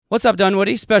What's up,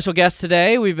 Dunwoody? Special guest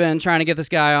today. We've been trying to get this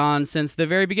guy on since the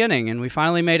very beginning, and we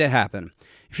finally made it happen.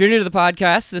 If you're new to the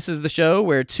podcast, this is the show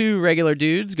where two regular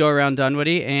dudes go around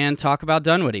Dunwoody and talk about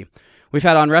Dunwoody. We've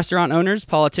had on restaurant owners,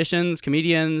 politicians,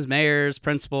 comedians, mayors,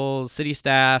 principals, city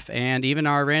staff, and even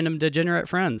our random degenerate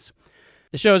friends.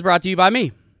 The show is brought to you by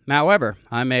me, Matt Weber.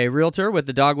 I'm a realtor with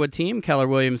the Dogwood team, Keller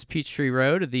Williams Peachtree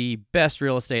Road, the best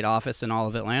real estate office in all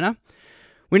of Atlanta.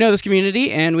 We know this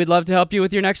community, and we'd love to help you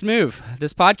with your next move.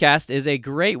 This podcast is a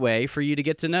great way for you to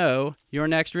get to know your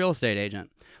next real estate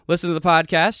agent. Listen to the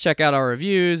podcast, check out our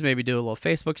reviews, maybe do a little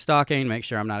Facebook stalking, make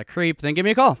sure I'm not a creep, then give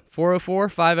me a call,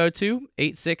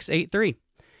 404-502-8683.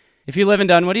 If you live in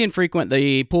Dunwoody and frequent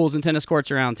the pools and tennis courts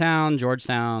around town,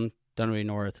 Georgetown, Dunwoody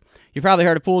North, you've probably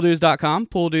heard of PoolDues.com.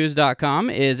 PoolDues.com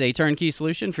is a turnkey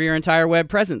solution for your entire web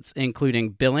presence, including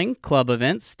billing, club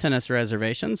events, tennis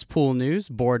reservations, pool news,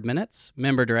 board minutes,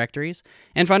 member directories,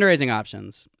 and fundraising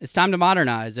options. It's time to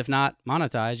modernize, if not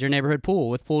monetize, your neighborhood pool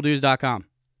with PoolDues.com.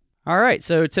 All right,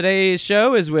 so today's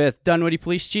show is with Dunwoody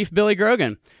Police Chief Billy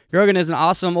Grogan. Grogan is an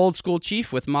awesome old-school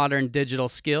chief with modern digital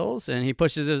skills, and he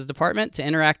pushes his department to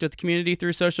interact with the community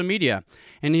through social media,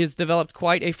 and he's developed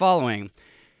quite a following.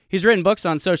 He's written books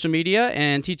on social media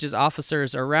and teaches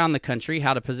officers around the country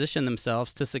how to position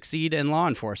themselves to succeed in law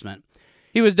enforcement.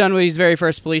 He was Dunwoody's very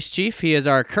first police chief. He is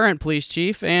our current police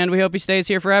chief, and we hope he stays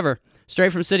here forever.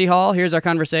 Straight from City Hall, here's our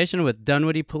conversation with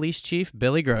Dunwoody Police Chief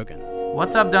Billy Grogan.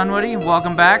 What's up, Dunwoody?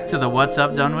 Welcome back to the What's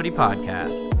Up, Dunwoody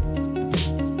podcast.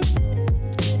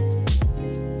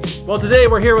 Well, today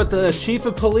we're here with the Chief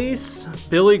of Police,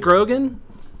 Billy Grogan.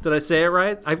 Did I say it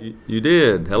right? You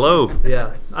did. Hello.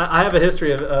 Yeah. I have a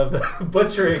history of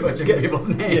butchering people's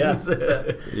names.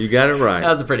 Yeah. You got it right. That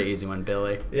was a pretty easy one,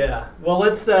 Billy. Yeah. Well,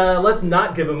 let's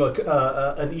not give him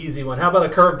an easy one. How about a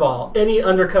curveball? Any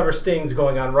undercover stings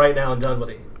going on right now in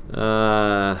Dunwoody?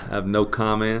 I have no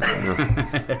comment.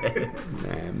 No.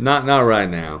 Nah, not right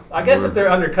now. I guess if they're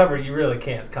undercover, you really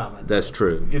can't comment. That's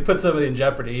true. You put somebody in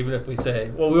jeopardy, even if we say,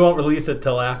 well, we won't release it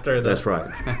till after. That's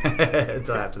right.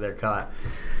 Until after they're caught.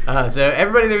 So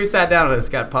everybody that we sat down with has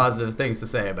got positive things to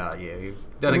say about you.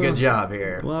 You've done a good job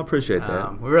here. Well, I appreciate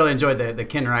that. We really enjoyed the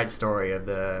Ken Wright story of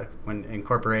the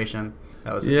incorporation.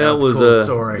 That was a cool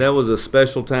story. That was a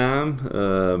special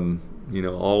time.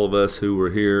 All of us who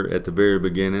were here at the very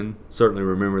beginning certainly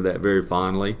remember that very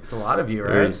fondly. It's a lot of you,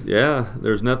 right?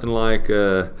 There's nothing like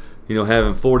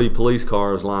having 40 police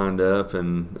cars lined up,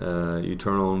 and you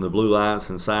turn on the blue lights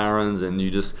and sirens, and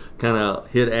you just kind of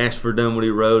hit Ashford Dunwoody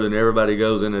Road, and everybody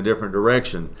goes in a different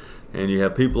direction. And you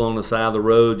have people on the side of the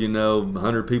road,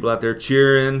 100 people out there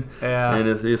cheering, and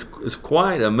it's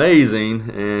quite amazing,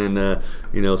 and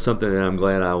something that I'm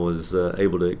glad I was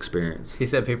able to experience. He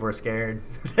said people were scared.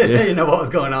 You know what was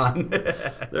going on.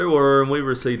 There were, and we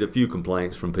received a few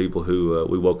complaints from people who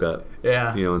we woke up.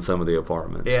 Yeah. In some of the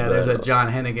apartments. Yeah, there's a John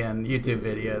Hennigan YouTube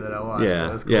video that I watched. Yeah,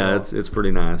 that was cool. Yeah, it's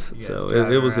pretty nice. So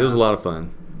it was a lot of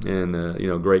fun,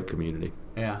 and great community.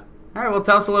 Yeah. All right, well,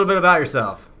 tell us a little bit about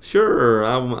yourself. Sure.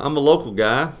 I'm a local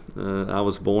guy. I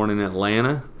was born in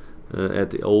Atlanta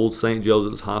at the old St.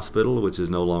 Joseph's Hospital, which is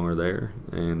no longer there,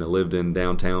 and I lived in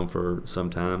downtown for some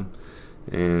time,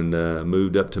 and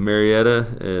moved up to Marietta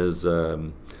as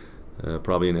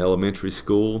probably in elementary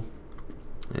school,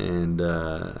 and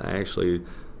I actually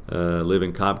live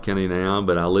in Cobb County now,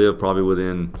 but I live probably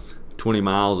within 20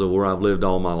 miles of where I've lived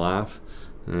all my life.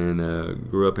 And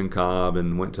grew up in Cobb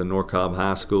and went to North Cobb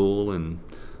High School, and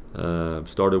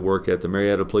started work at the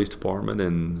Marietta Police Department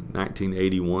in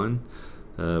 1981.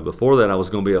 Before that, I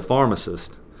was going to be a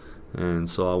pharmacist, and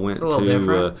so I went it's a little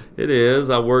different. It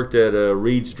is. I worked at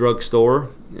Reed's Drug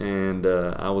Store, and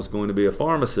I was going to be a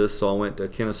pharmacist, so I went to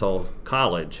Kennesaw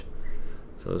College.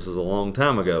 So this was a long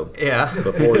time ago. Yeah.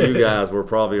 Before you guys were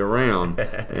probably around,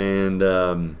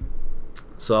 and.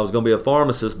 So I was going to be a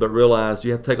pharmacist, but realized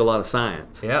you have to take a lot of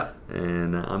science. Yeah.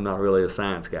 And I'm not really a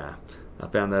science guy. I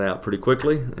found that out pretty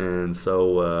quickly, and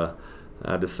so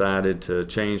I decided to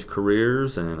change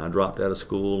careers, and I dropped out of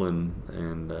school and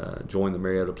joined the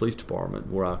Marietta Police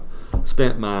Department, where I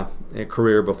spent my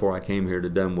career before I came here to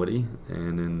Dunwoody.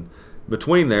 And in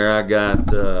between there, I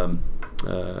got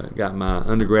my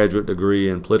undergraduate degree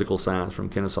in political science from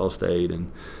Kennesaw State,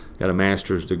 and got a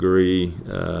master's degree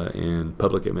in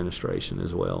public administration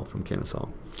as well from Kennesaw,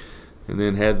 and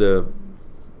then had the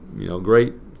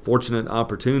great fortunate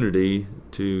opportunity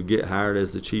to get hired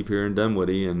as the chief here in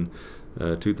Dunwoody in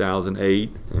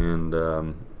 2008, and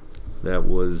that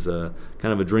was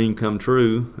kind of a dream come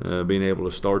true, being able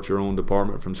to start your own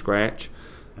department from scratch.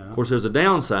 Yeah. Of course, there's a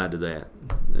downside to that.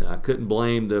 I couldn't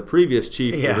blame the previous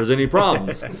chief if there's any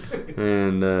problems,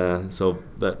 and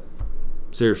but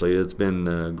seriously, it's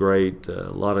been great.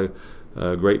 A lot of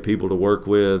great people to work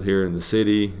with here in the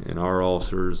city, and our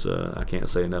officers, I can't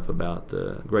say enough about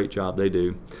the great job they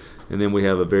do. And then we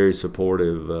have a very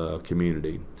supportive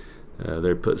community.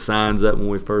 They put signs up when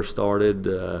we first started,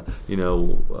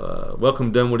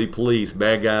 welcome Dunwoody Police,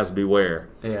 bad guys beware.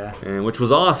 Yeah. And which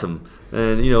was awesome.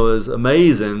 And, it was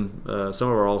amazing. Some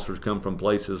of our officers come from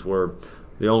places where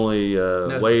the only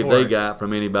wave support they got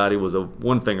from anybody was a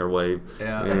one-finger wave.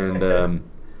 Yeah. And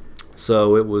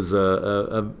so it was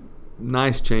a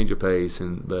nice change of pace,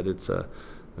 but it's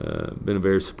been a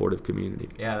very supportive community.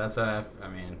 Yeah, that's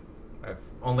I've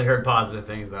only heard positive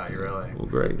things about you, really. Well,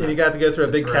 great. And you got to go through a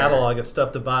big rare. catalog of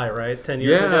stuff to buy, right? 10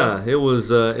 years ago? Yeah, it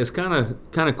was. It's kind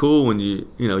of cool when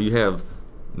you have.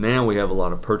 Now we have a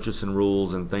lot of purchasing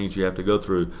rules and things you have to go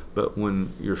through. But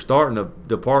when you're starting a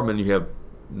department, you have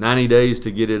 90 days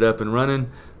to get it up and running.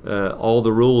 All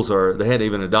the rules they hadn't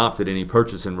even adopted any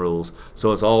purchasing rules.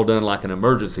 So it's all done like an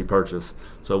emergency purchase.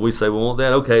 So we say, we want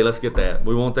that. Okay, let's get that.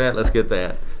 We want that. Let's get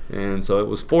that. And so it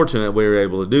was fortunate we were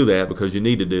able to do that, because you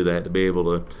need to do that to be able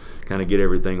to kind of get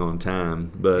everything on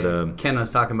time. But Ken was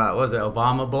talking about, was it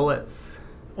Obama bullets?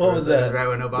 What was that? Right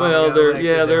when Obama well, got there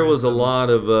elected, was a lot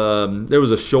of there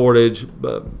was a shortage,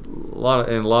 but in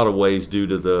a lot of ways due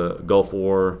to the Gulf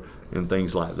War and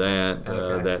things like that.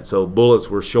 Okay. So bullets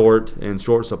were short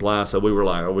supply. So we were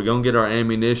like, are we going to get our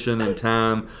ammunition in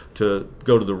time to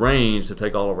go to the range to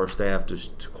take all of our staff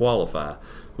to qualify?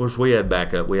 Of course, we had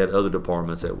backup. We had other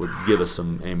departments that would give us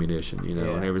some ammunition,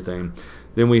 and everything.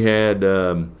 Then we had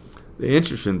the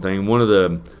interesting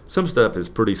thing. Some stuff is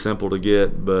pretty simple to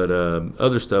get, but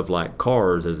other stuff like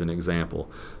cars, as an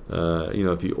example,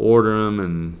 if you order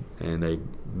them and they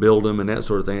build them and that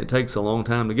sort of thing, it takes a long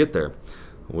time to get there.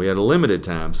 We had a limited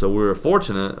time, so we were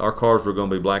fortunate. Our cars were going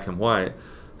to be black and white,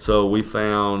 so we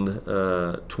found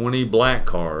 20 black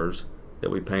cars that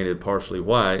we painted partially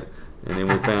white, and then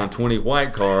we found 20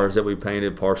 white cars that we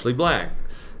painted partially black.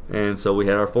 And so we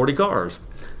had our 40 cars.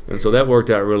 And so that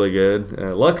worked out really good.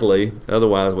 Luckily,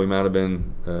 otherwise we might have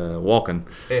been walking.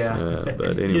 Yeah.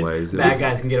 But anyways. Bad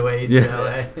guys can get away easy that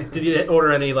way. Did you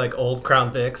order any old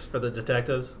Crown Vics for the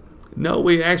detectives? No,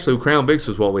 we actually, Crown Vics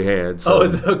was what we had. So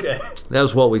is it okay? That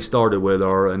was what we started with,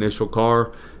 our initial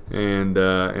car. And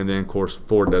then, of course,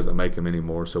 Ford doesn't make them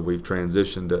anymore. So we've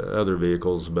transitioned to other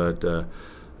vehicles. But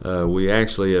we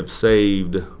actually have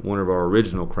saved one of our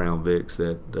original Crown Vics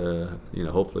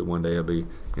that, hopefully one day will be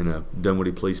in a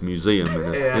Dunwoody Police Museum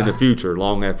in the future,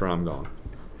 long after I'm gone.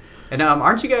 And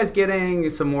aren't you guys getting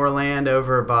some more land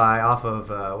over off of,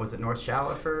 was it North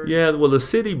Shallowford? Yeah, well, the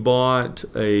city bought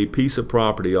a piece of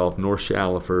property off North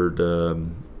Shallowford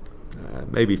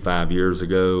maybe 5 years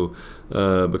ago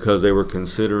because they were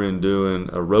considering doing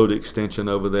a road extension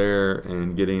over there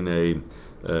and getting a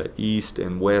east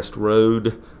and west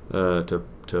road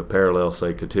to parallel,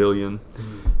 say, Cotillion.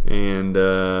 And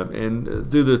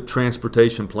through the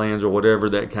transportation plans or whatever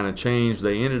that kind of changed,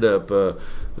 they ended up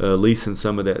leasing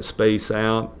some of that space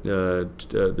out,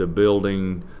 the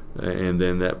building, and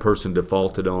then that person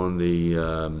defaulted on the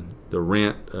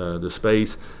rent, the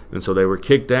space, and so they were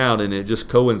kicked out, and it just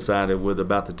coincided with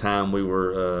about the time we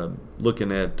were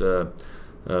looking at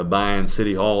buying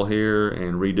City Hall here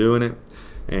and redoing it.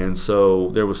 And so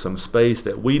there was some space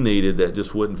that we needed that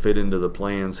just wouldn't fit into the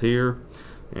plans here.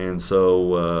 And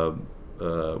so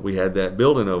we had that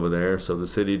building over there. So the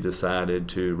city decided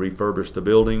to refurbish the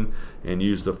building and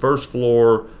use the first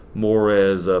floor more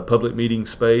as a public meeting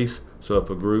space. So if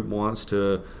a group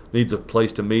needs a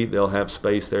place to meet, they'll have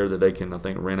space there that they can, I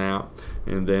think, rent out.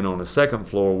 And then on the second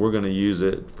floor, we're going to use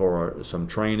it for some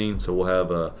training. So we'll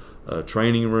have a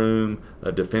training room,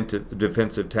 a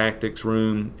defensive tactics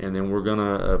room, and then we're going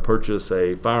to purchase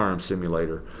a firearm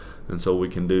simulator. And so we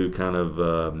can do kind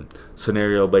of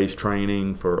scenario-based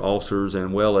training for officers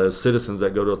and well as citizens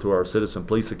that go through our Citizen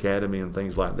Police Academy and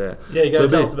things like that. Yeah, you got to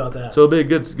tell us about that. So it'll be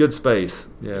a good space.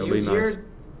 Yeah, it'll be nice.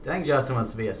 I think Justin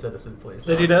wants to be a Citizen Police.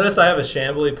 Did you notice I have a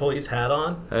Chamblee police hat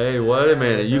on? Hey, wait a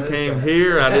minute. You came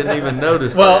here? I didn't even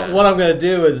notice Well, that. what I'm going to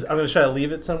do is I'm going to try to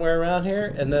leave it somewhere around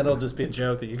here, and then it'll just be a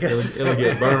joke that you guys... It'll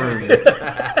get burned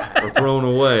or thrown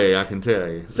away, I can tell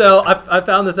you. So I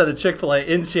found this at a Chick-fil-A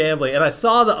in Chamblee, and I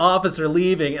saw the officer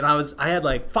leaving, and I had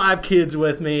like 5 kids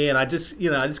with me, and I just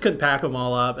couldn't pack them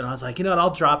all up, and I was like, you know what, I'll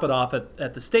drop it off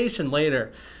at the station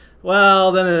later.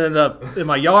 Well, then it ended up in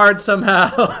my yard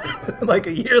somehow. Like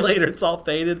a year later, it's all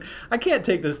faded. I can't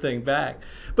take this thing back.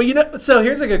 But so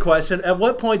here's a good question. At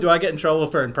what point do I get in trouble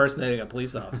for impersonating a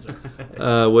police officer?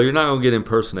 Well, you're not going to get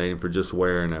impersonating for just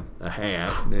wearing a hat.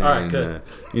 And, all right,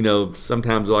 good.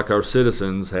 Sometimes like our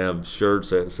citizens have shirts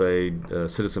that say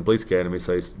Citizen Police Academy,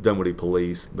 say Dunwoody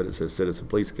Police, but it says Citizen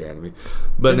Police Academy.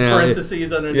 But in now,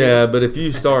 parentheses underneath. Yeah, but if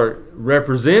you start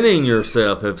representing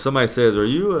yourself, if somebody says, "Are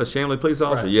you a Chamblee police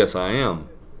officer?" Right. Yes, I am.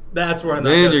 That's where I'm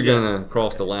then you're going to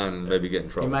cross the line and maybe get in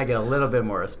trouble. You might get a little bit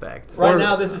more respect. Right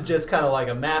now, this is just kind of like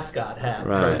a mascot hat.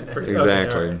 Right,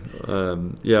 exactly.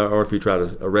 Okay, or if you try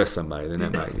to arrest somebody, then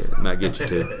that might get you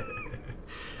too.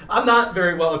 I'm not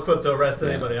very well equipped to arrest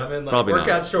anybody. I'm in like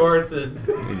workout shorts and.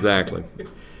 Exactly.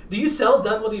 Do you sell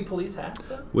Dunwoody police hats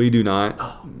though? We do not.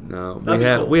 Oh, no,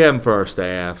 cool. we have them for our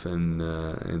staff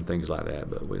and things like that,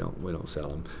 but we don't sell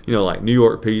them. Like New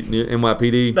York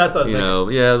NYPD. That's what I was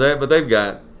thinking. but they've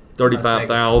got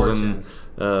 35,000 fortune.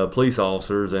 police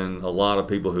officers and a lot of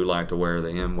people who like to wear the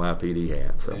NYPD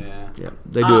hat. So Yeah.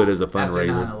 they do it as a After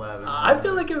fundraiser. 9/11. I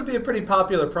feel like it would be a pretty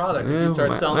popular product if Yeah, you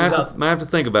start selling these out might have to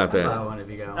think about Buy that. one if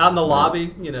you go. out in the lobby.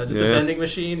 Just a Yeah. vending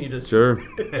machine. You just Sure.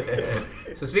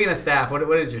 So speaking of staff, what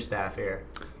is your staff here?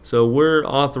 So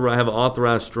have an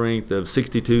authorized strength of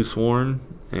 62 sworn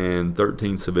and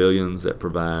 13 civilians that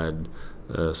provide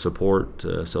support.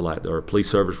 So like our police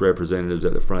service representatives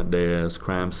at the front desk,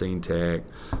 crime scene tech,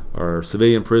 our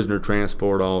civilian prisoner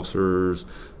transport officers,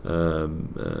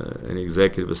 an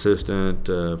executive assistant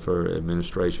for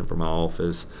administration for my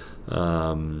office,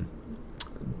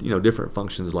 different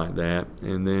functions like that.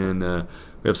 And then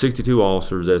we have 62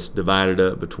 officers that's divided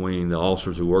up between the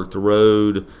officers who work the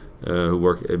road, who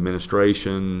work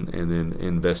administration, and then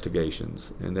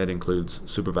investigations. And that includes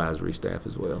supervisory staff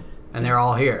as well. And they're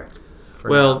all here.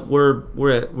 Well,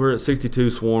 we're at 62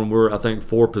 sworn. We're I think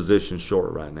 4 positions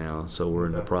short right now, so we're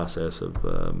in the process of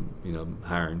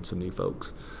hiring some new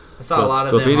folks. I saw a lot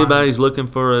of so them. if anybody's looking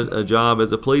for a job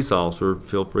as a police officer,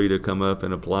 feel free to come up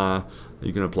and apply.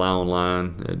 You can apply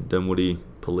online at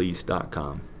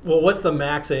DunwoodyPolice.com. Well, what's the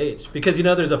max age? Because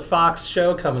there's a Fox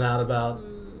show coming out about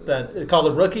that called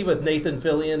The Rookie with Nathan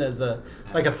Fillion as a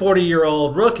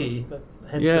 40-year-old rookie.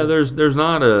 Yeah, there's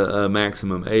not a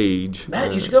maximum age.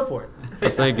 Matt, you should go for it. I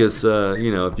think it's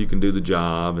if you can do the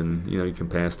job and you can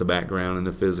pass the background and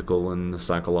the physical and the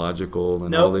psychological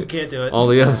and you can't do it. all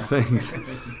the other things.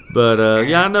 But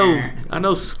I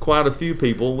know quite a few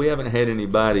people. We haven't had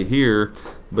anybody here,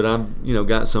 but I've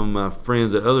got some of my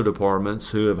friends at other departments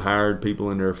who have hired people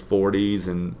in their 40s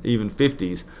and even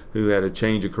 50s who had a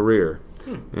change of career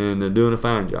and they're doing a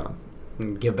fine job.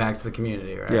 Give back to the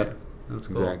community, right? Yep. That's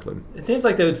cool. Exactly. It seems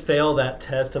like they would fail that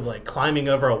test of climbing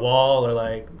over a wall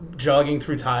or jogging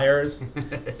through tires.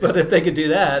 But if they could do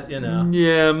that,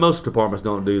 Yeah, most departments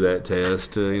don't do that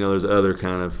test. There's other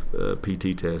kind of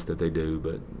PT tests that they do,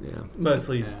 but yeah.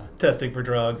 Mostly testing for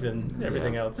drugs and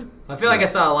everything else. I feel like I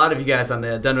saw a lot of you guys on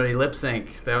the Dunwoody lip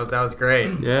sync. That was great.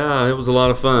 Yeah, it was a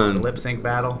lot of fun. The lip sync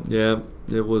battle. Yeah,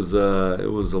 it was a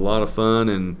lot of fun,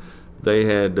 and they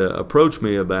had approached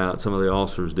me about, some of the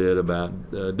officers did, about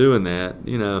doing that,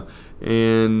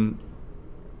 and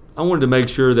I wanted to make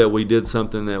sure that we did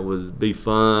something that would be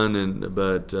fun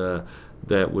but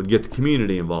that would get the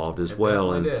community involved as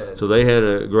well. And did. So they had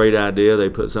a great idea. They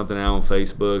put something out on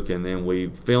Facebook, and then we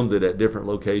filmed it at different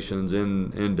locations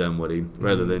in Dunwoody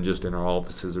rather than just in our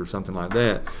offices or something like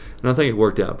that. And I think it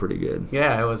worked out pretty good.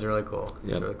 Yeah, it was really cool. It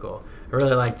was Yep. really cool. I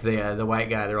really liked the white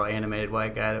guy, the real animated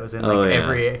white guy that was in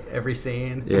every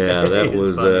scene. Yeah, that It's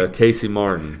was funny. Casey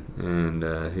Martin,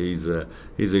 and he's a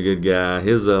good guy.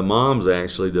 His mom's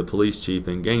actually the police chief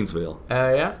in Gainesville,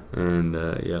 Yeah? and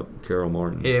Carol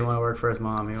Martin. He didn't want to work for his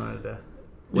mom. He wanted to.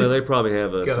 Well, they probably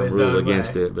have Go some his rule own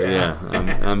against way. it, but Yeah.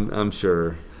 I'm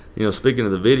sure. Speaking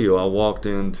of the video, I walked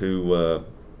into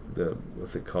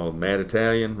what's it called, Mad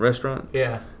Italian restaurant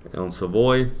Yeah. on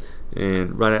Savoy,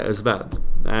 and it's about,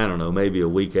 I don't know, maybe a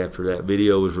week after that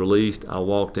video was released, I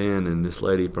walked in, and this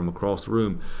lady from across the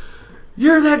room,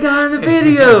 "You're that guy in the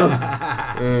video,"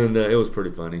 and it was pretty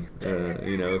funny,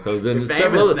 because then You're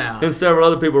famous now. several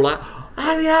other people were like,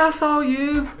 "Oh yeah, I saw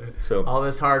you." So All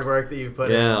this hard work that you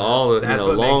put in. yeah, all the That's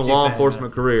what makes long you law famous.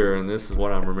 enforcement career, and this is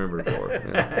what I'm remembered for.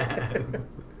 Yeah.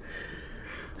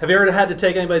 Have you ever had to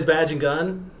take anybody's badge and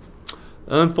gun?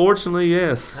 Unfortunately,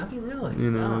 yes. Have you really?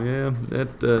 Yeah,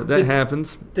 that Did-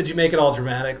 happens. Did you make it all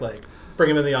dramatic? Bring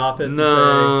him in the office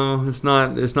No, it's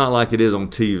not like it is on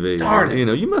TV. Darn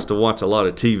it. You must have watched a lot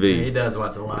of TV. He does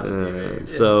watch a lot of TV.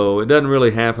 So it doesn't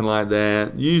really happen like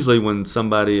that. Usually when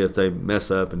somebody, if they mess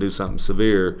up and do something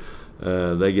severe,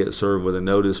 they get served with a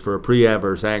notice for a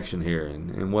pre-adverse action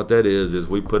hearing. And what that is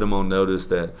we put them on notice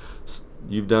that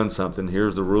you've done something,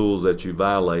 here's the rules that you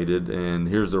violated, and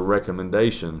here's the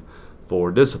recommendation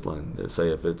for discipline, say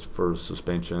if it's for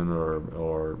suspension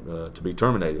or to be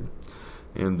terminated.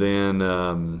 And then,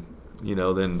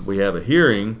 then we have a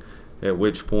hearing, at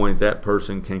which point that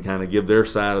person can kind of give their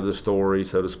side of the story,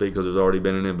 so to speak, because there's already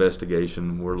been an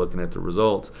investigation. We're looking at the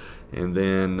results. And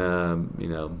then,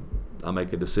 I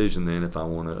make a decision then if I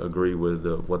want to agree with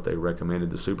what they recommended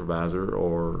the supervisor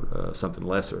or something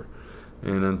lesser.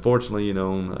 And unfortunately,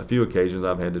 on a few occasions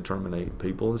I've had to terminate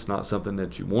people. It's not something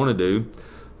that you want to do,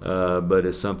 but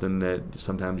it's something that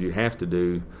sometimes you have to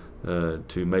do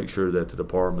to make sure that the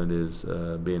department is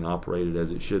being operated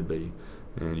as it should be,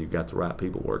 and you've got the right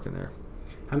people working there.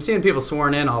 I'm seeing people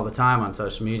sworn in all the time on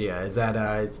social media. Is that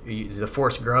is the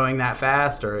force growing that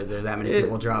fast, or are there that many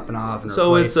people dropping off? And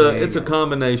so it's a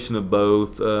combination of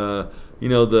both.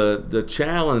 The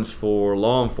challenge for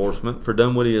law enforcement, for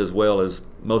Dunwoody as well as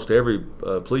most every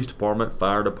police department,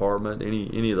 fire department,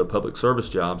 any of the public service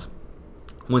jobs,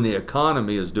 when the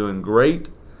economy is doing great,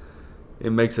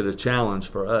 it makes it a challenge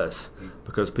for us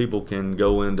because people can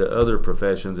go into other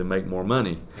professions and make more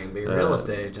money. And be real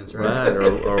estate agents, right?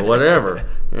 or whatever.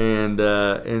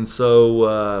 And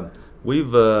so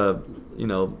we've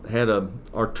had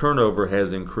our turnover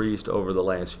has increased over the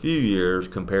last few years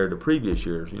compared to previous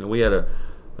years. We had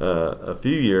a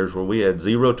few years where we had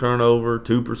 0 turnover,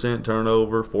 2%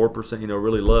 turnover, 4%,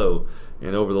 really low.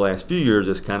 And over the last few years,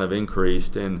 it's kind of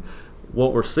increased. And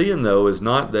what we're seeing though is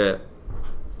not that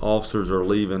officers are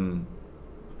leaving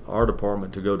our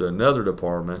department to go to another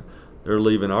department. They're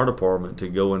leaving our department to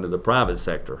go into the private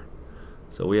sector.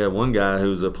 So we had one guy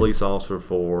who's a police officer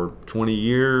for 20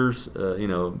 years,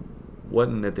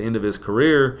 wasn't at the end of his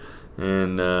career,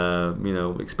 and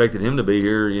expected him to be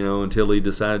here, until he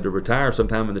decided to retire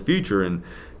sometime in the future. And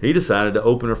he decided to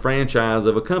open a franchise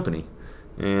of a company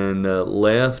and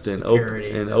left and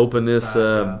opened this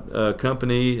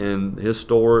company. And his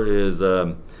store is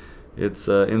it's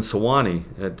in Sewanee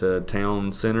at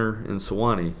Town Center in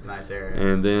Sewanee. It's a nice area.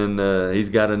 And then he's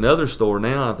got another store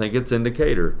now. I think it's in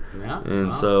Decatur. Yeah.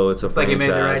 And so it's looks a franchise. like he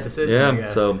made the right decision. Yeah. I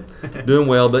guess. So doing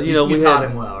well, but you taught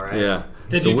him well, right? Yeah.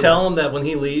 Did you tell him that when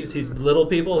he leaves, he's little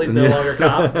people? He's no longer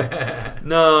cop.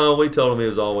 No, we told him he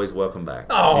was always welcome back.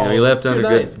 Oh, he left under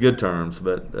nice. good terms,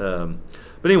 But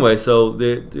anyway, so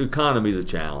the economy is a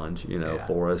challenge,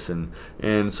 for us,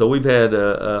 and so we've had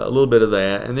a little bit of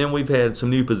that, and then we've had some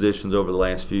new positions over the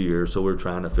last few years, so we're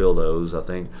trying to fill those. I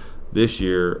think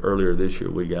earlier this year,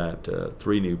 we got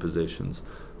 3 new positions,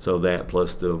 so that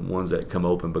plus the ones that come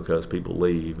open because people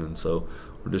leave, and so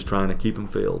we're just trying to keep them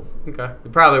filled. Okay,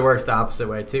 it probably works the opposite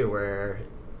way too, where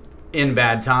in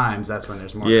bad times, that's when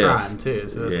there's more crime too,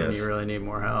 so that's when you really need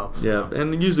more help. So. Yeah,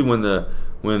 and usually when the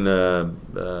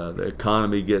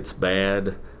economy gets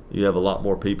bad, you have a lot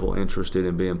more people interested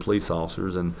in being police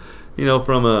officers. And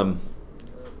from a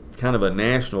kind of a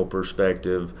national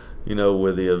perspective,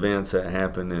 with the events that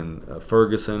happen in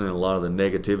Ferguson and a lot of the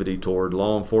negativity toward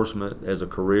law enforcement as a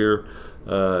career,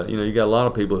 you got a lot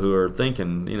of people who are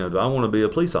thinking, do I want to be a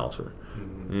police officer?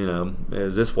 Mm-hmm.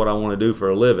 Is this what I want to do for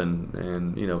a living?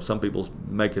 And some people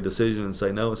make a decision and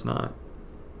say, no, it's not.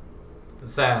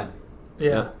 It's sad.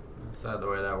 Yeah. It's sad the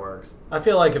way that works. I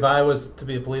feel like if I was to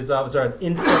be a police officer, I'd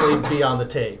instantly be on the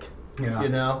take.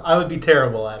 Yeah. I would be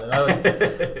terrible at it.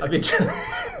 I'd be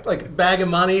like bag of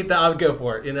money. I would go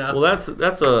for it. Well, that's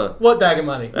a what bag of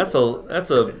money? That's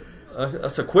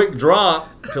a quick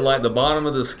drop to like the bottom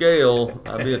of the scale.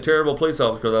 I'd be a terrible police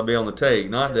officer because I'd be on the take.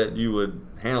 Not that you would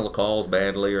handle the calls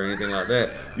badly or anything like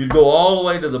that. You'd go all the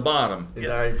way to the bottom. He's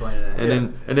already playing that.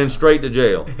 And then straight to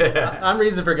jail. I'm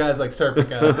reason for guys like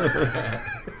Serpico.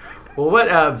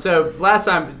 Well, so last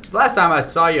time I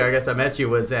saw you, I guess I met you,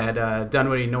 was at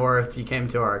Dunwoody North. You came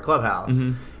to our clubhouse,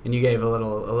 and you gave a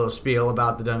little spiel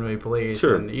about the Dunwoody Police.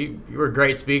 Sure. And you were a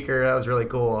great speaker. That was really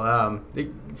cool.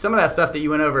 Some of that stuff that you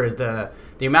went over is the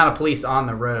amount of police on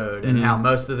the road and how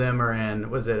most of them are in,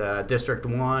 was it District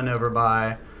 1 over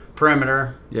by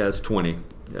Perimeter? Yeah, it's 20.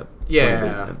 Yep.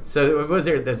 Yeah. So is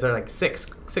there like six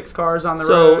cars on the road?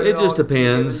 So it just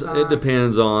depends. It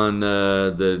depends on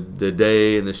the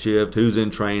day and the shift, who's in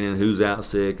training, who's out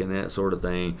sick, and that sort of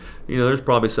thing. There's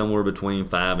probably somewhere between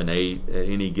 5 and 8 at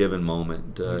any given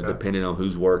moment, depending on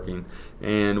who's working.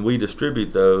 And we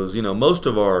distribute those. Most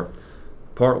of our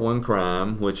Part 1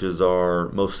 crime, which is our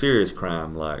most serious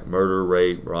crime, like murder,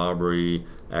 rape, robbery,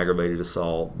 aggravated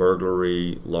assault,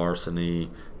 burglary,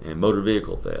 larceny, and motor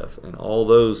vehicle theft. And out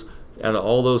of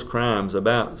all those crimes,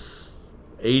 about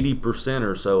 80%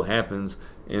 or so happens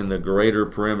in the greater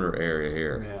perimeter area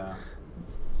here. Yeah.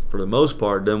 for the most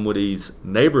part, Dunwoody's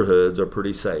neighborhoods are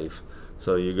pretty safe.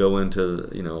 So you go into,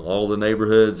 all the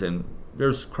neighborhoods, and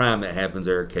there's crime that happens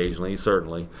there occasionally,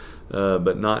 certainly,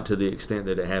 but not to the extent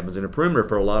that it happens in the perimeter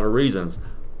for a lot of reasons.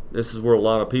 This is where a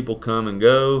lot of people come and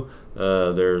go.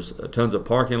 There's tons of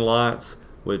parking lots,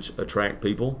 which attract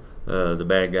people, the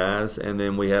bad guys, and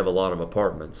then we have a lot of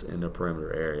apartments in the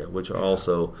perimeter area, which are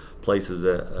also places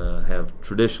that have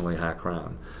traditionally high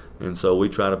crime. And so we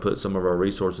try to put some of our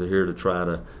resources here to try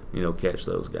to, catch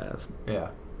those guys. Yeah.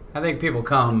 I think people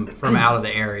come from out of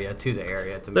the area to the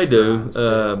area to They make do. crimes, too.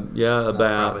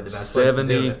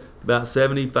 About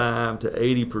 75 to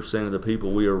 80% of the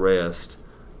people we arrest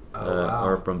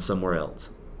are from somewhere else.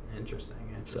 Interesting.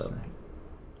 So.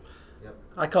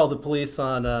 I called the police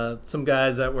on some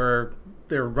guys that were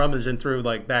rummaging through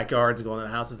like backyards, going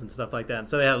into houses and stuff like that. And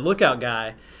so they had a lookout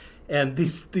guy, and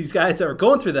these guys that were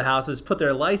going through the houses put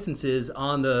their licenses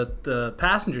on the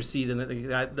passenger seat in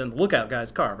the lookout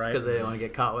guy's car, right? Because they didn't want to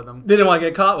get caught with them. They didn't want to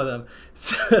get caught with them.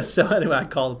 So anyway, I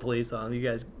called the police on him.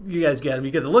 You guys get him.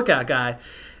 You get the lookout guy.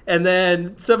 And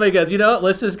then somebody goes, what?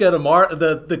 Let's just go to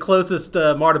the closest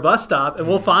MARTA bus stop, and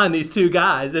we'll find these two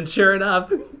guys. And sure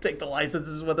enough, take the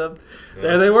licenses with them. Yeah.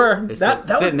 There they were. That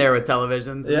sitting there with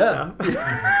televisions and stuff.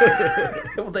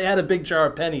 Well, they had a big jar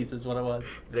of pennies is what it was.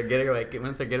 Their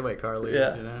getaway car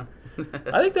leaves,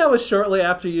 I think that was shortly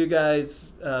after you guys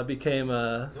became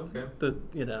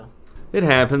It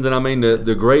happens, and I mean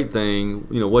the great thing,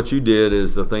 what you did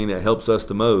is the thing that helps us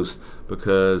the most,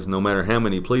 because no matter how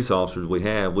many police officers we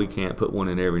have, we can't put one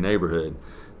in every neighborhood.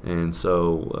 And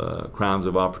so crimes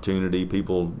of opportunity,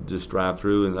 people just drive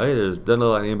through and, hey, it doesn't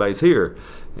look like anybody's here.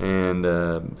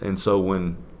 And so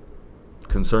when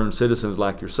concerned citizens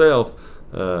like yourself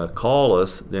call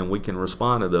us, then we can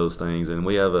respond to those things. And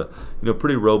we have a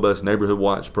pretty robust neighborhood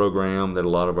watch program that a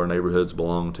lot of our neighborhoods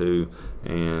belong to,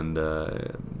 and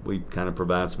we kind of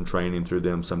provide some training through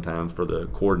them sometimes for the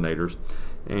coordinators.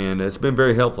 And it's been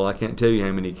very helpful. I can't tell you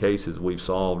how many cases we've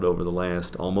solved over the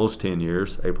last almost 10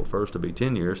 years. April 1st will be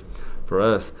 10 years for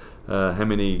us. How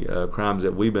many crimes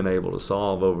that we've been able to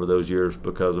solve over those years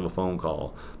because of a phone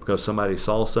call, because somebody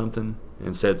saw something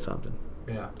and said something.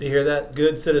 Yeah. Do you hear that?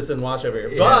 Good citizen watch over here.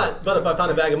 Yeah. But if I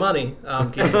find a bag of money,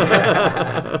 I'm kidding. All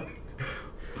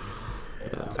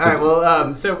right.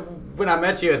 Well, so when I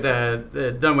met you at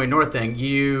the Dunwoody North thing,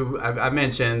 I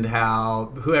mentioned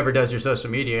how whoever does your social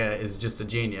media is just a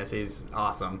genius. He's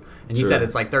awesome. And you said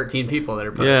it's like 13 people that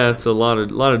are posting. Yeah, it's a lot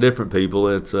of different people.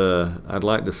 It's I'd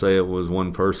like to say it was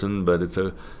one person, but it's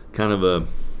a kind of a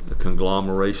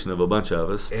conglomeration of a bunch of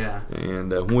us. Yeah.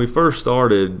 And when we first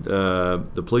started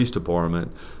the police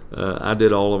department, I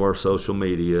did all of our social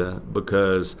media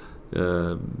because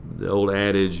the old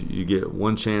adage, you get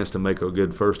one chance to make a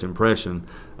good first impression.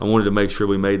 I wanted to make sure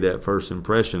we made that first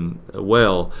impression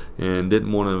well, and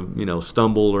didn't want to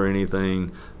stumble or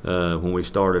anything when we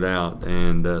started out.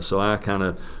 And so I kind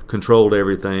of controlled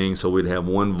everything, so we'd have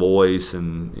one voice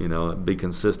and be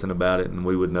consistent about it, and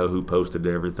we would know who posted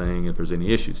everything if there's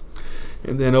any issues.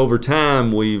 And then over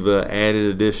time, we've added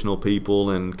additional people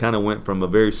and kind of went from a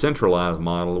very centralized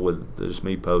model with just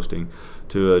me posting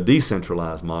to a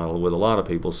decentralized model with a lot of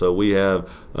people. So we have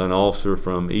an officer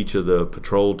from each of the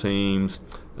patrol teams,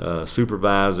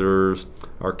 supervisors,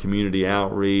 our community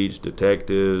outreach,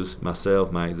 detectives,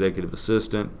 myself, my executive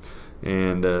assistant.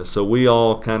 And so we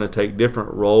all kind of take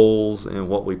different roles in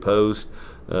what we post.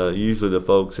 Usually the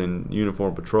folks in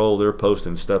uniform patrol, they're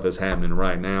posting stuff that's happening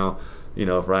right now.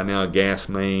 If right now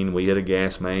we hit a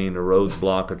gas main, the road's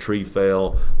blocked, a tree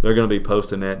fell, they're going to be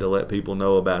posting that to let people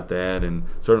know about that, and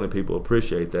certainly people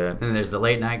appreciate that. And there's the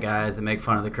late night guys that make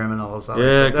fun of the criminals.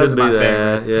 Yeah, it could be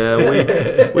that.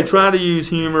 Yeah, we try to use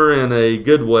humor in a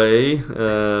good way,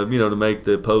 to make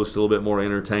the post a little bit more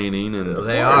entertaining. And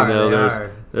they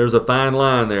are. There's a fine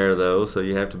line there, though, so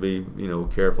you have to be,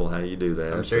 careful how you do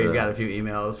that. I'm sure you've got a few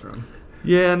emails from.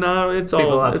 Yeah, no, it's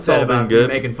people all upset been about good.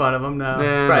 Making fun of them. No,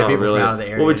 it's probably people really. from out of the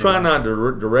area. Well, we try not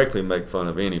to directly make fun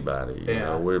of anybody.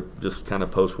 Yeah. We just kind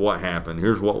of post what happened.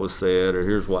 Here's what was said, or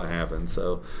here's what happened.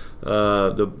 So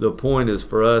the point is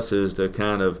for us is to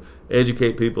kind of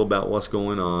educate people about what's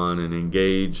going on and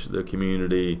engage the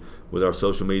community with our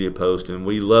social media posts. And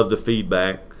we love the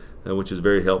feedback, which is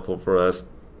very helpful for us,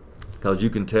 because you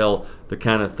can tell the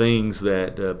kind of things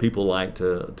that people like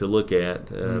to look at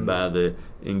by the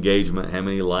engagement, how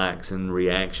many likes and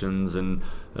reactions and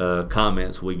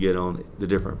comments we get on the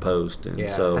different posts. And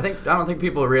so I don't think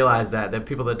people realize that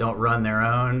people that don't run their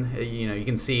own, you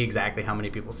can see exactly how many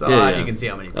people saw it. You can see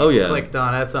how many people clicked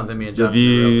on it. That's something me and the Justin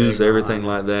views, are real big everything on.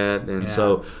 like that. And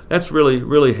so that's really,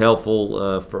 really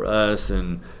helpful for us.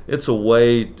 And it's a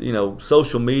way,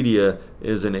 social media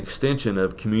is an extension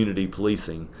of community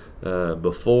policing.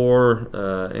 Before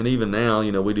and even now,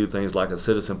 we do things like a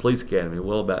Citizen Police Academy.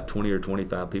 Well, about 20 or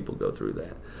 25 people go through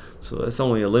that. So that's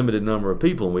only a limited number of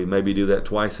people. We maybe do that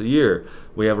twice a year.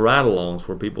 We have ride-alongs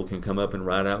where people can come up and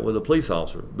ride out with a police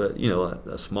officer. But,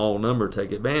 a small number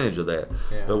take advantage of that.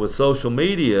 Yeah. But with social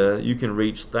media, you can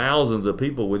reach thousands of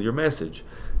people with your message.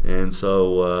 And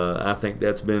so I think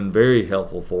that's been very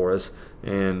helpful for us.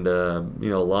 And, a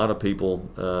lot of people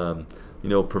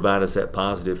provide us that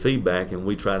positive feedback, and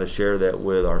we try to share that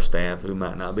with our staff who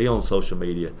might not be on social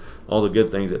media, all the good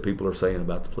things that people are saying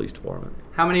about the police department.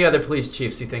 How many other police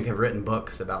chiefs do you think have written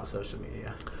books about social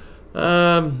media?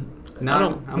 None.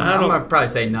 I'm going to probably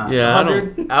say none. Yeah,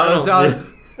 100?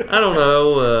 I don't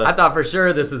know. I thought for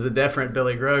sure this was a different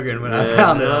Billy Grogan when I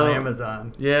found it on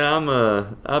Amazon. Yeah,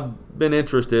 I've been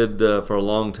interested for a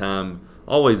long time,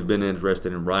 always been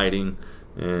interested in writing.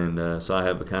 And so I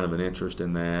have a kind of an interest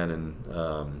in that,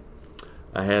 and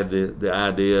I had the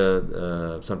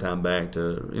idea sometime back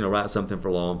to write something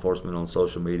for law enforcement on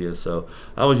social media. So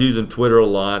I was using Twitter a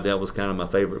lot. That was kind of my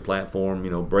favorite platform.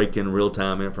 Breaking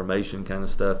real-time information kind of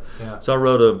stuff. Yeah. So I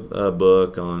wrote a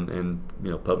book on and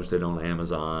published it on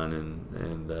Amazon,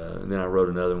 and then I wrote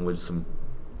another one with some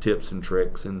tips and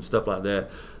tricks and stuff like that.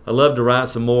 I love to write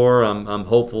some more. I'm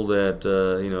hopeful that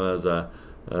as I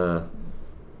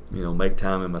make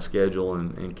time in my schedule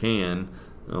and can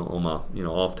on my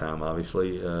off time,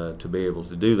 obviously, to be able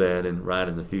to do that and write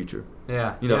in the future.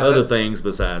 Yeah. Other things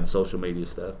besides social media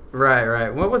stuff. Right.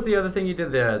 What was the other thing you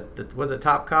did there? Was it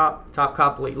Top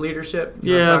Cop Leadership?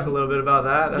 You want to talk a little bit about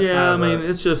that? That's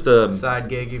it's just a side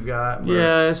gig you've got.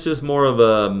 It's just more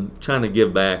of trying to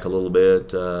give back a little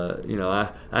bit.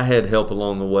 I had help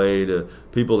along the way to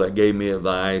people that gave me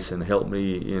advice and helped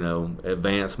me,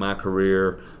 advance my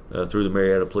career through the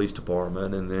Marietta Police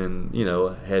Department, and then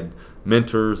had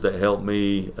mentors that helped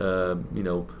me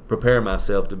prepare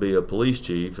myself to be a police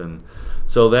chief. And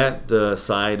so that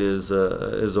site is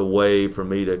a way for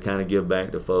me to kind of give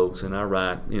back to folks, and I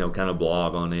write kind of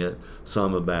blog on it,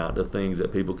 some about the things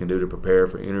that people can do to prepare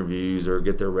for interviews or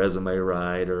get their resume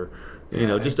right, or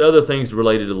just other things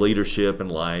related to leadership and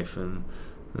life. And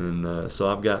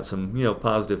so I've got some,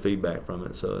 positive feedback from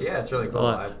it. So it's really cool.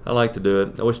 I like to do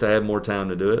it. I wish I had more time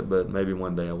to do it, but maybe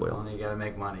one day I will. Well, you got to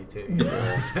make money too.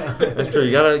 That's true.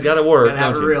 You got to work. Got to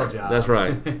have a real job. That's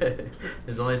right.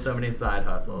 There's only so many side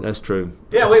hustles. That's true.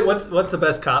 Yeah. Wait. What's the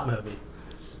best cop movie?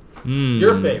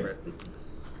 Your favorite?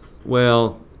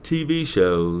 Well, TV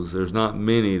shows. There's not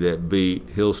many that beat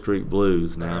Hill Street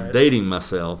Blues. Now I'm dating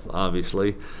myself,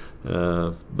 obviously,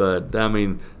 but I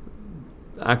mean,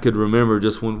 I could remember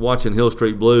just when watching Hill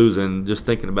Street Blues and just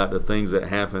thinking about the things that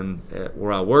happened at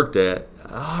where I worked at.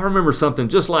 I remember something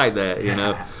just like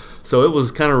that, So it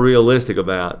was kind of realistic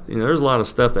about, there's a lot of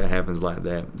stuff that happens like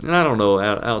that. And I don't know,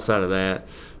 outside of that,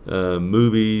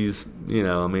 movies,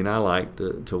 I like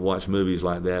to watch movies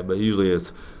like that, but usually it's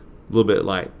a little bit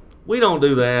like, we don't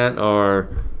do that,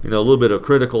 or a little bit of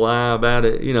critical eye about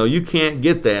it. You can't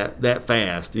get that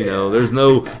fast. There's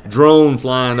no drone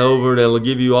flying over that'll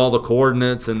give you all the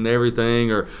coordinates and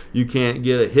everything, or you can't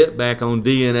get a hit back on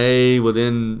DNA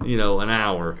within an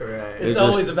hour. Right. It's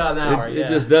always about an hour. It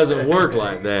just doesn't work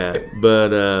like that.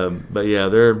 But yeah,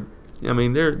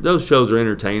 those shows are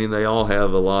entertaining. They all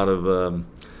have a lot of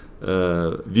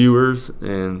viewers,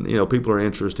 and people are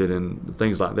interested in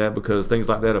things like that because things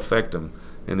like that affect them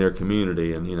in their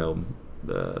community. And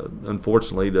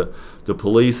unfortunately, the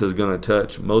police is going to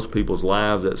touch most people's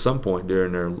lives at some point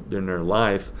during their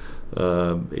life.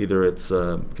 Either it's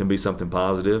can be something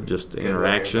positive, just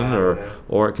interaction,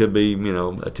 or it could be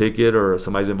a ticket, or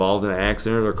somebody's involved in an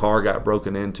accident, or their car got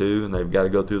broken into, and they've got to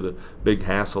go through the big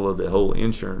hassle of the whole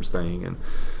insurance thing. And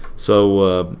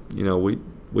so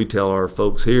we tell our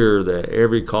folks here that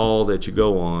every call that you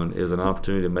go on is an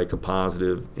opportunity to make a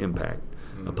positive impact,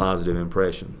 a positive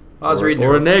impression.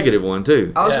 Or a negative one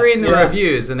too. I was reading the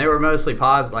reviews, and they were mostly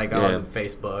positive, like on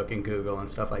Facebook and Google and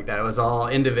stuff like that. It was all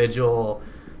individual.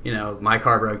 My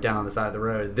car broke down on the side of the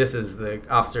road. This is the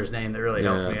officer's name that really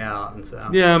helped me out, and so.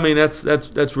 Yeah,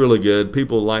 that's really good.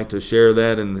 People like to share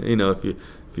that, and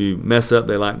if you mess up,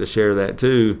 they like to share that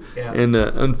too. Yeah. And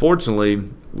unfortunately,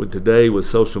 with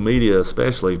social media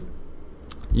especially,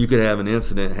 you could have an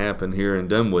incident happen here in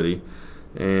Dunwoody,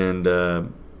 and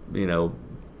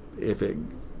if it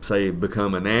say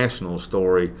become a national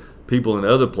story, people in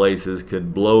other places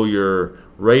could blow your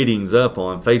ratings up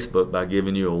on Facebook by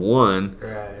giving you a 1,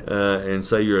 and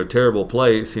say you're a terrible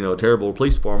place, a terrible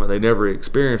police department. They never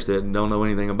experienced it and don't know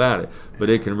anything about it, but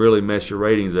it can really mess your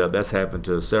ratings up. That's happened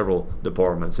to several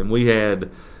departments. And we had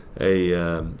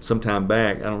some time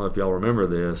back, I don't know if y'all remember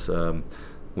this,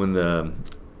 when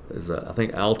I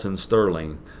think Alton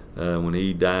Sterling, when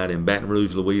he died in Baton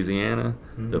Rouge, Louisiana,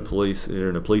 the police,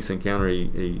 in a police encounter,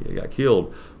 he got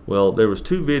killed. Well, there was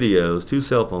 2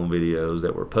 cell phone videos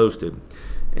that were posted,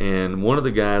 and one of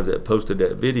the guys that posted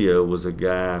that video was a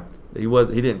guy. He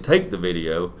didn't take the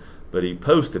video, but he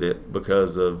posted it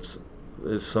because of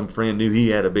some friend knew he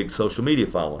had a big social media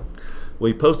following.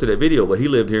 Well, he posted that video, but he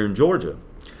lived here in Georgia,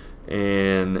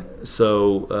 and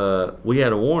so we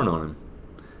had a warrant on him.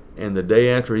 And the day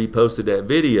after he posted that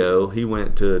video, he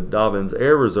went to Dobbins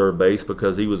Air Reserve Base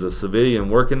because he was a civilian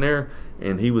working there,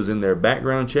 and he was in their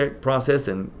background check process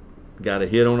and got a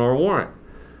hit on our warrant.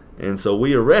 And so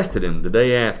we arrested him the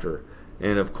day after.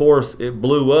 And of course, it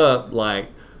blew up like,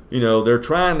 they're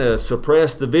trying to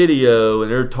suppress the video and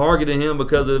they're targeting him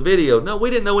because of the video. No, we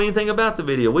didn't know anything about the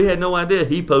video. We had no idea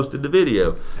he posted the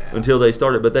video until they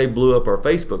started. But they blew up our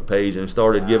Facebook page and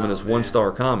started giving us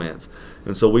 1-star comments.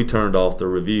 And so we turned off the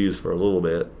reviews for a little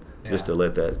bit just to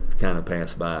let that kind of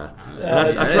pass by.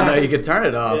 I didn't know you could turn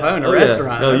it off. I own a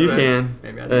restaurant. No, you can.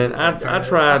 And I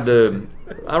tried to,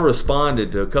 I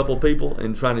responded to a couple people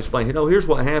and tried to explain, here's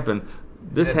what happened.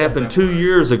 This happened 2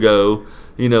 years ago.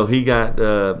 He got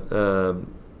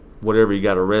whatever he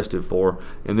got arrested for,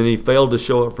 and then he failed to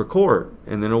show up for court,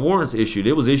 and then a warrant's issued.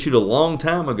 It was issued a long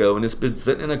time ago, and it's been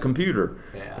sitting in a computer,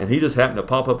 and he just happened to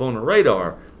pop up on the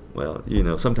radar. Well,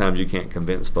 sometimes you can't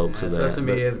convince folks of that. Social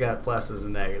media's got pluses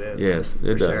and negatives. Yes,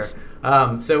 it does.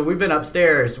 Sure. So we've been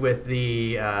upstairs with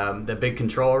the big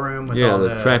control room with all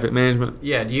the traffic management.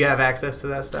 Yeah, do you have access to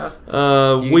that stuff?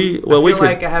 I feel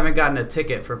like I haven't gotten a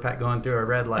ticket for going through a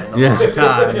red light in a long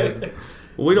time.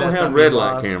 We don't have red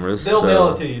light cameras. They'll mail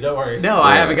it to you. Don't worry. No,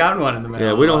 I haven't gotten one in the mail.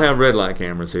 Yeah, we don't have red light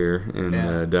cameras here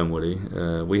in Dunwoody.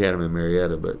 We had them in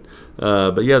Marietta,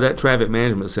 but yeah, that traffic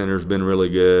management center has been really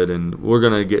good, and we're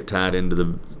going to get tied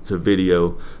into to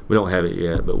video. We don't have it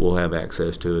yet, but we'll have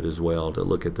access to it as well to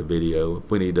look at the video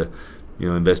if we need to,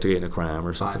 investigate a crime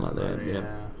or something like that. Yeah.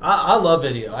 I love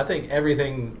video. I think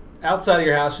everything outside of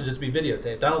your house should just be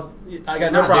videotaped. I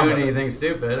got no not problem doing anything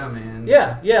stupid. I mean,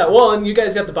 yeah. Well, and you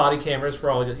guys got the body cameras for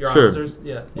all your officers.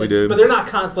 Yeah, we do. But they're not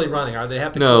constantly running, are they?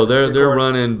 Have to. No, they're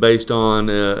running based on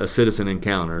a citizen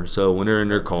encounter. So when they're in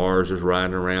their cars, just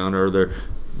riding around, or they're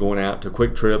going out to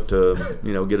Quick Trip to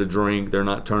get a drink, they're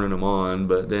not turning them on.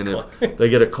 But then if they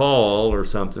get a call or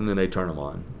something, then they turn them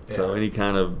on. Yeah. So any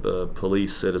kind of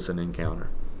police citizen encounter.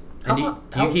 And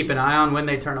do you keep an eye on when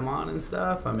they turn them on and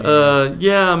stuff?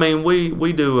 I mean,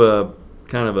 we do a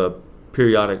kind of a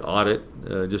periodic audit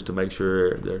just to make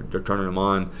sure they're turning them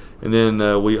on, and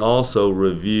then we also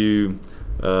review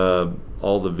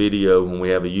all the video when we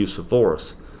have a use of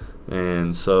force.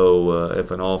 And so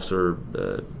if an officer,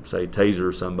 say,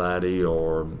 tasers somebody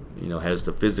or has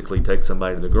to physically take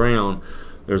somebody to the ground,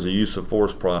 there's a use of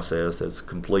force process that's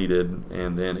completed,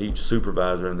 and then each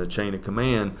supervisor in the chain of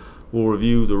command will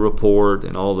review the report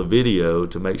and all the video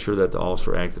to make sure that the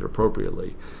officer acted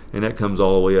appropriately. And that comes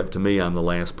all the way up to me. I'm the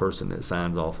last person that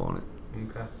signs off on it.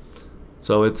 Okay.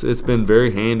 So it's been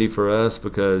very handy for us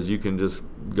because you can just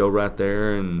go right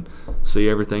there and see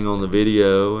everything on the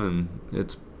video, and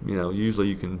it's usually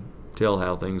you can tell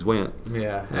how things went.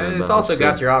 Yeah, and it's also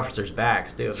got your officers'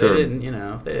 backs too. If they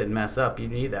didn't mess up, you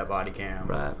need that body cam.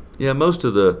 Right. Yeah, most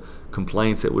of the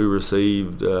complaints that we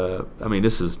received,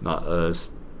 this is not us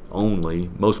only.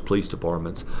 Most police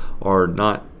departments are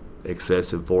not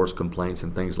excessive force complaints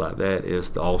and things like that. It's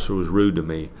the officer was rude to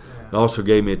me. Yeah. The officer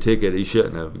gave me a ticket he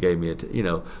shouldn't have gave me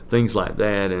things like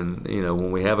that. And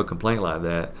when we have a complaint like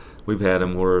that, we've had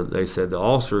them where they said the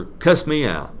officer cussed me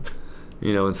out,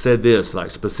 and said this,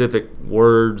 like specific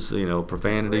words,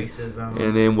 profanity. Racism.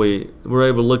 And then we were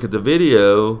able to look at the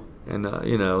video. And,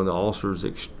 the officer's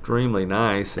extremely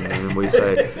nice. And then we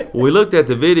say, well, we looked at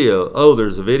the video. Oh,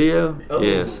 there's a video? Oh.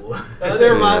 Yes.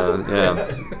 Never mind.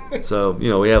 Yeah. So,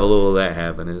 we have a little of that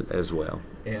happen as well.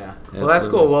 Yeah. Well, that's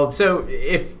cool. Well, so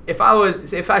if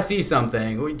I see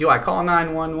something, do I call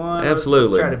 911? Absolutely.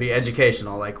 Let's try to be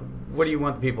educational. Like, what do you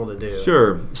want the people to do?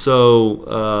 Sure.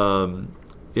 So,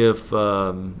 if...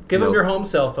 give them your home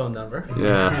cell phone number.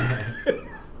 Yeah.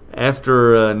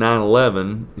 After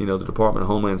 9/11, the Department of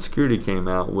Homeland Security came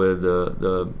out with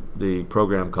the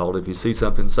program called "If You See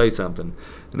Something, Say Something,"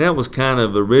 and that was kind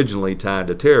of originally tied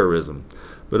to terrorism.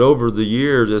 But over the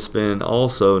years, it's been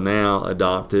also now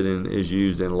adopted and is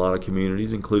used in a lot of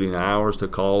communities, including ours, to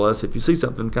call us if you see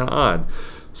something kind of odd.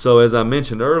 So as I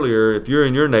mentioned earlier, if you're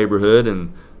in your neighborhood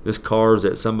and this car's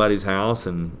at somebody's house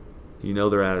and you know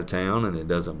they're out of town and it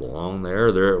doesn't belong there,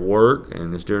 or they're at work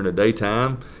and it's during the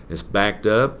daytime, it's backed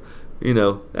up,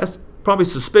 that's probably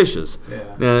suspicious.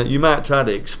 Yeah. Now, you might try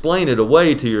to explain it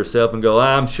away to yourself and go,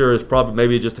 I'm sure it's probably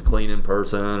maybe just a cleaning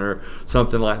person or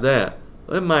something like that.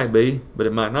 It might be, but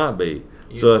it might not be.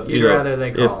 You'd rather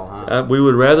they call, huh? We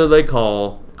would rather they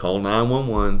call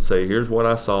 911, say, here's what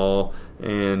I saw,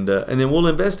 and then we'll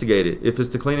investigate it. If it's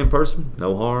the cleaning person,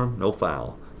 no harm, no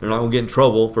foul. They're not going to get in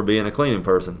trouble for being a cleaning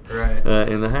person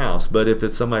in the house. But if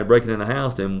it's somebody breaking in the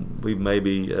house, then we've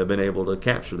maybe been able to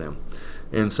capture them.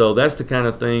 And so that's the kind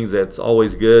of things that's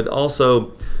always good.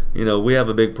 Also, we have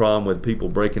a big problem with people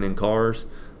breaking in cars,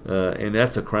 and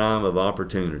that's a crime of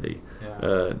opportunity.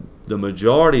 Yeah. The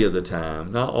majority of the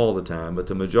time, not all the time, but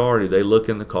the majority, they look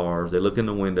in the cars, they look in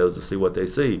the windows to see what they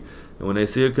see. And when they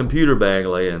see a computer bag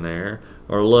laying there,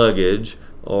 or luggage,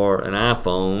 or an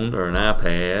iPhone, or an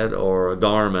iPad, or a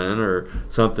Garmin, or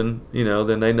something,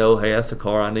 then they know, hey, that's a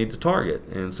car I need to target.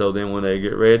 And so then when they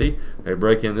get ready, they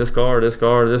break in this car, this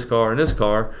car, this car, and this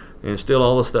car, and steal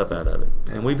all the stuff out of it.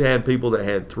 And we've had people that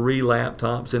had 3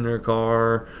 laptops in their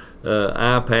car,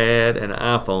 iPad and an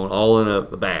iPhone all in a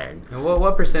bag. And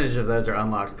what percentage of those are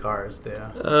unlocked cars, too?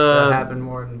 Does that happen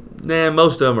more than...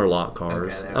 Most of them are locked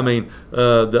cars. Okay, I mean,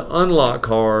 the unlocked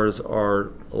cars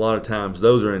are, a lot of times,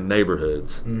 those are in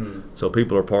neighborhoods. Mm-hmm. So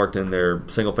people are parked in their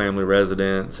single-family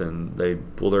residence, and they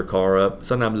pull their car up.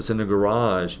 Sometimes it's in the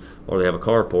garage, or they have a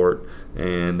carport,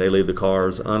 and they leave the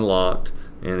cars unlocked,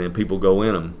 and then people go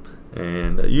in them.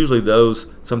 And usually those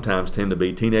sometimes tend to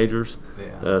be teenagers,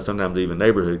 sometimes even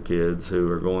neighborhood kids who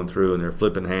are going through and they're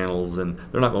flipping handles, and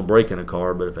they're not going to break in a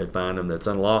car, but if they find them that's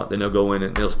unlocked, then they'll go in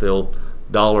and they'll steal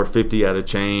 $1.50 out of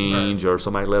change, or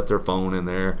somebody left their phone in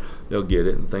there, they'll get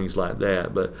it and things like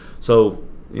that. But so,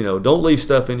 don't leave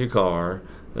stuff in your car.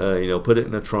 Put it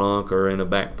in a trunk or in a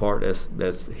back part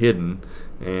that's hidden,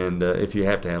 and if you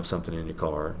have to have something in your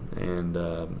car, and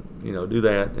do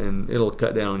that, and it'll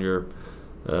cut down your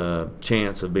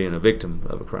chance of being a victim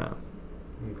of a crime.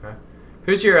 Okay.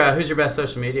 Who's your best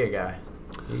social media guy?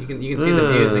 You can see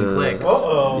the views and clicks.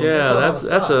 Yeah,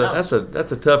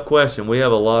 that's a tough question. We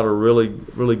have a lot of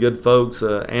really good folks.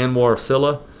 Anwar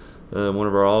Silla, one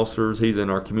of our officers, he's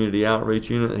in our community outreach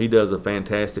unit. He does a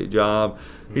fantastic job.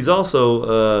 He's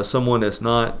also someone that's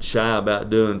not shy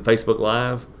about doing Facebook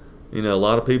Live. A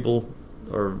lot of people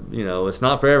are, it's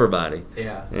not for everybody.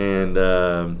 Yeah.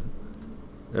 And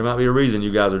there might be a reason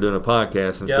you guys are doing a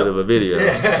podcast instead of a video.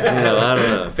 I don't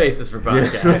know. Faces for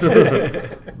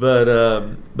podcasts.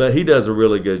 But he does a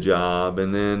really good job.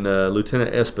 And then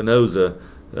Lieutenant Espinoza,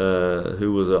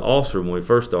 who was an officer when we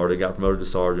first started, got promoted to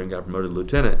sergeant, got promoted to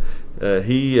lieutenant.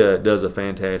 He does a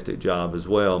fantastic job as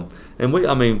well. And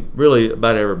really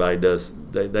about everybody does.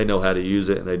 They know how to use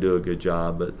it and they do a good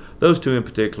job. But those two in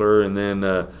particular, and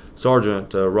then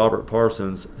Sergeant Robert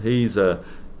Parsons,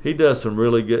 he does some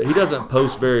really good. He doesn't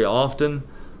post very often,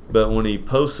 but when he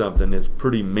posts something, it's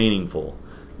pretty meaningful.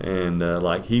 And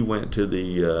like he went to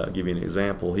I'll give you an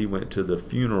example. He went to the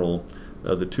funeral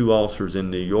of the 2 officers in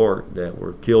New York that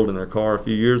were killed in their car a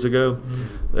few years ago.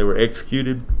 Mm-hmm. They were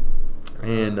executed,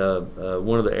 and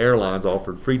one of the airlines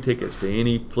offered free tickets to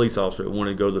any police officer that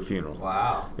wanted to go to the funeral.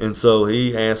 Wow. And so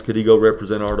he asked, could he go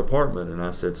represent our department? And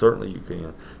I said, certainly you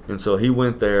can. And so he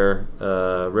went there,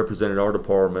 represented our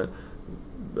department,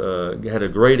 had a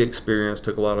great experience,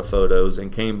 took a lot of photos,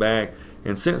 and came back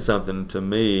and sent something to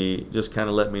me, just kind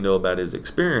of let me know about his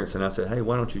experience. And I said, hey,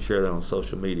 why don't you share that on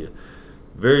social media?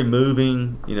 Very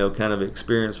moving, kind of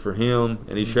experience for him,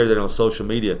 and he shared that on social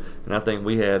media, and I think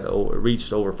we had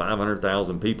reached over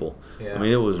 500,000 people. Yeah.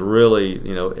 It was really,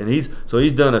 and he's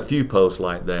done a few posts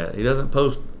like that. He doesn't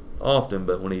post often,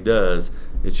 but when he does,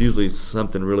 it's usually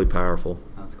something really powerful.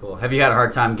 That's cool. Have you had a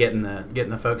hard time getting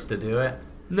the folks to do it?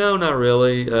 No, not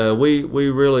really. We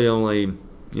really only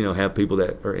have people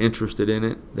that are interested in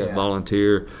it, that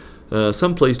volunteer.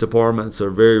 Some police departments are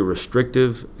very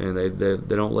restrictive, and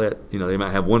they don't let they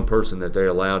might have one person that they're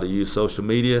allowed to use social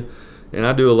media. And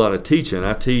I do a lot of teaching.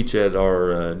 I teach at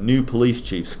our new police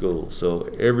chief school. So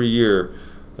every year,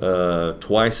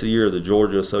 twice a year, the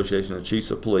Georgia Association of Chiefs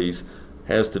of Police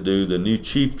has to do the new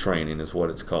chief training, is what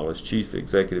it's called. It's Chief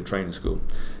Executive Training School.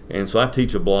 And so I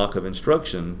teach a block of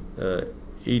instruction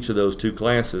each of those 2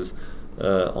 classes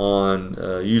on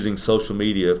using social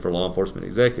media for law enforcement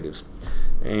executives.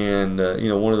 And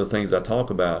one of the things I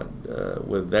talk about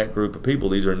with that group of people,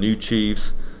 these are new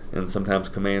chiefs, and sometimes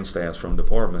command staffs from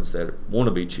departments that want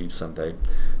to be chiefs someday.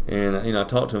 And I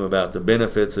talked to them about the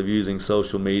benefits of using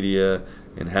social media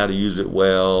and how to use it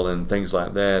well and things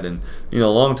like that. And a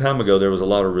long time ago there was a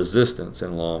lot of resistance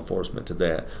in law enforcement to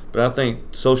that. But I think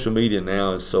social media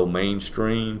now is so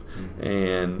mainstream,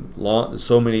 and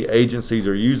so many agencies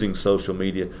are using social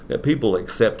media that people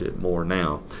accept it more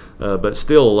now. But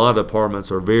still, a lot of departments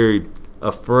are very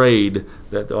afraid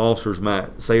that the officers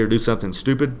might say or do something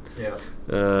stupid. Yeah.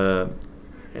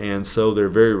 And so they're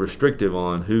very restrictive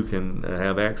on who can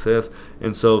have access.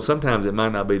 And so sometimes it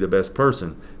might not be the best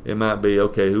person. It might be,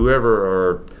 okay, whoever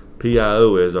our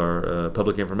PIO is, our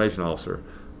public information officer.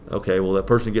 Okay, well, that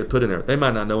person gets put in there. They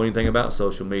might not know anything about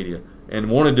social media and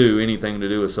want to do anything to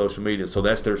do with social media. So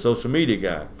that's their social media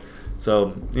guy.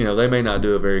 So, they may not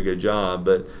do a very good job,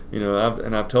 but,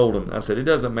 I've told them, I said, it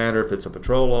doesn't matter if it's a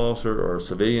patrol officer or a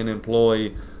civilian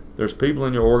employee. There's people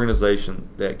in your organization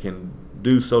that can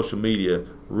do social media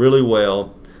really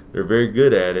well. They're very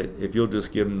good at it. If you'll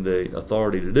just give them the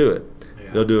authority to do it,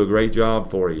 they'll do a great job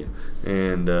for you.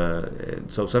 And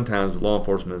so sometimes law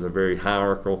enforcement is a very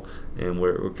hierarchical, and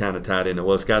we're kind of tied into,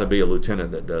 well, it's got to be a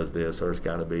lieutenant that does this, or it's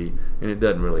got to be, and it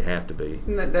doesn't really have to be.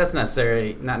 That's not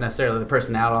necessarily the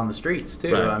person out on the streets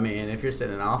too. Right. I mean, if you're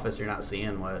sitting in an office, you're not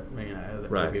seeing what the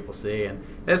Right. people see, and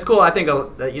it's cool. I think a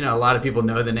lot of people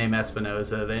know the name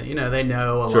Espinosa. They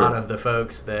know a Sure. lot of the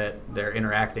folks that they're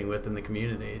interacting with in the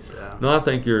community. So No, I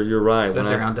think you're right.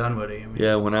 especially around Dunwoody.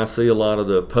 Yeah, when I see a lot of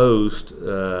the posts,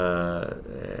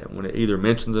 when it either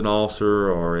mentions an officer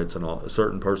or it's a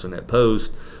certain person that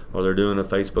posts, or they're doing a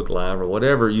Facebook Live or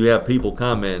whatever, you have people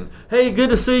commenting, "Hey, good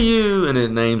to see you," and it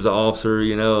names the officer.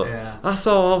 Yeah. I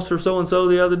saw Officer so and so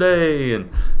the other day, and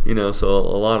so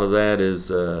a lot of that is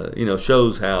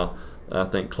shows how I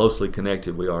think closely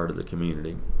connected we are to the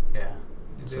community. Yeah.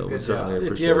 So we Good certainly job.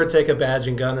 appreciate If you ever it. take a badge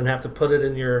and gun and have to put it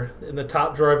in the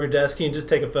top drawer of your desk, can you just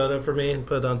take a photo for me and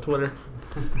put it on Twitter?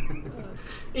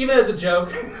 Even as a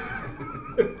joke.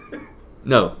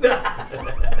 No,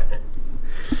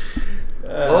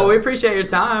 Well, we appreciate your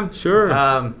time. Sure.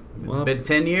 Well, Been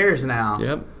 10 years now.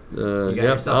 Yep. got Yep.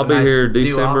 yourself I'll a be nice here new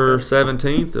December office.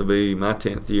 17th. It'll be my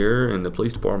 10th year, and the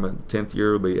police department 10th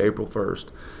year will be April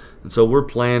 1st. And so we're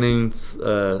planning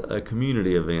a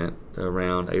community event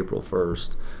around April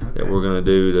 1st that we're going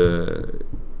to do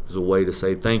as a way to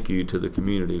say thank you to the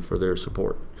community for their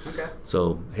support. Okay.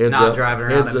 So heads Not up. driving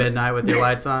around heads at up. midnight with your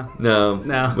lights on? No,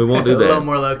 No. we won't do A little that.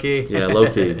 more low key. Yeah, low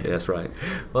key. That's right.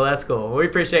 Well, that's cool. We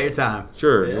appreciate your time.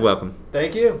 Sure. Yeah. You're welcome.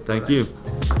 Thank you. Thank you.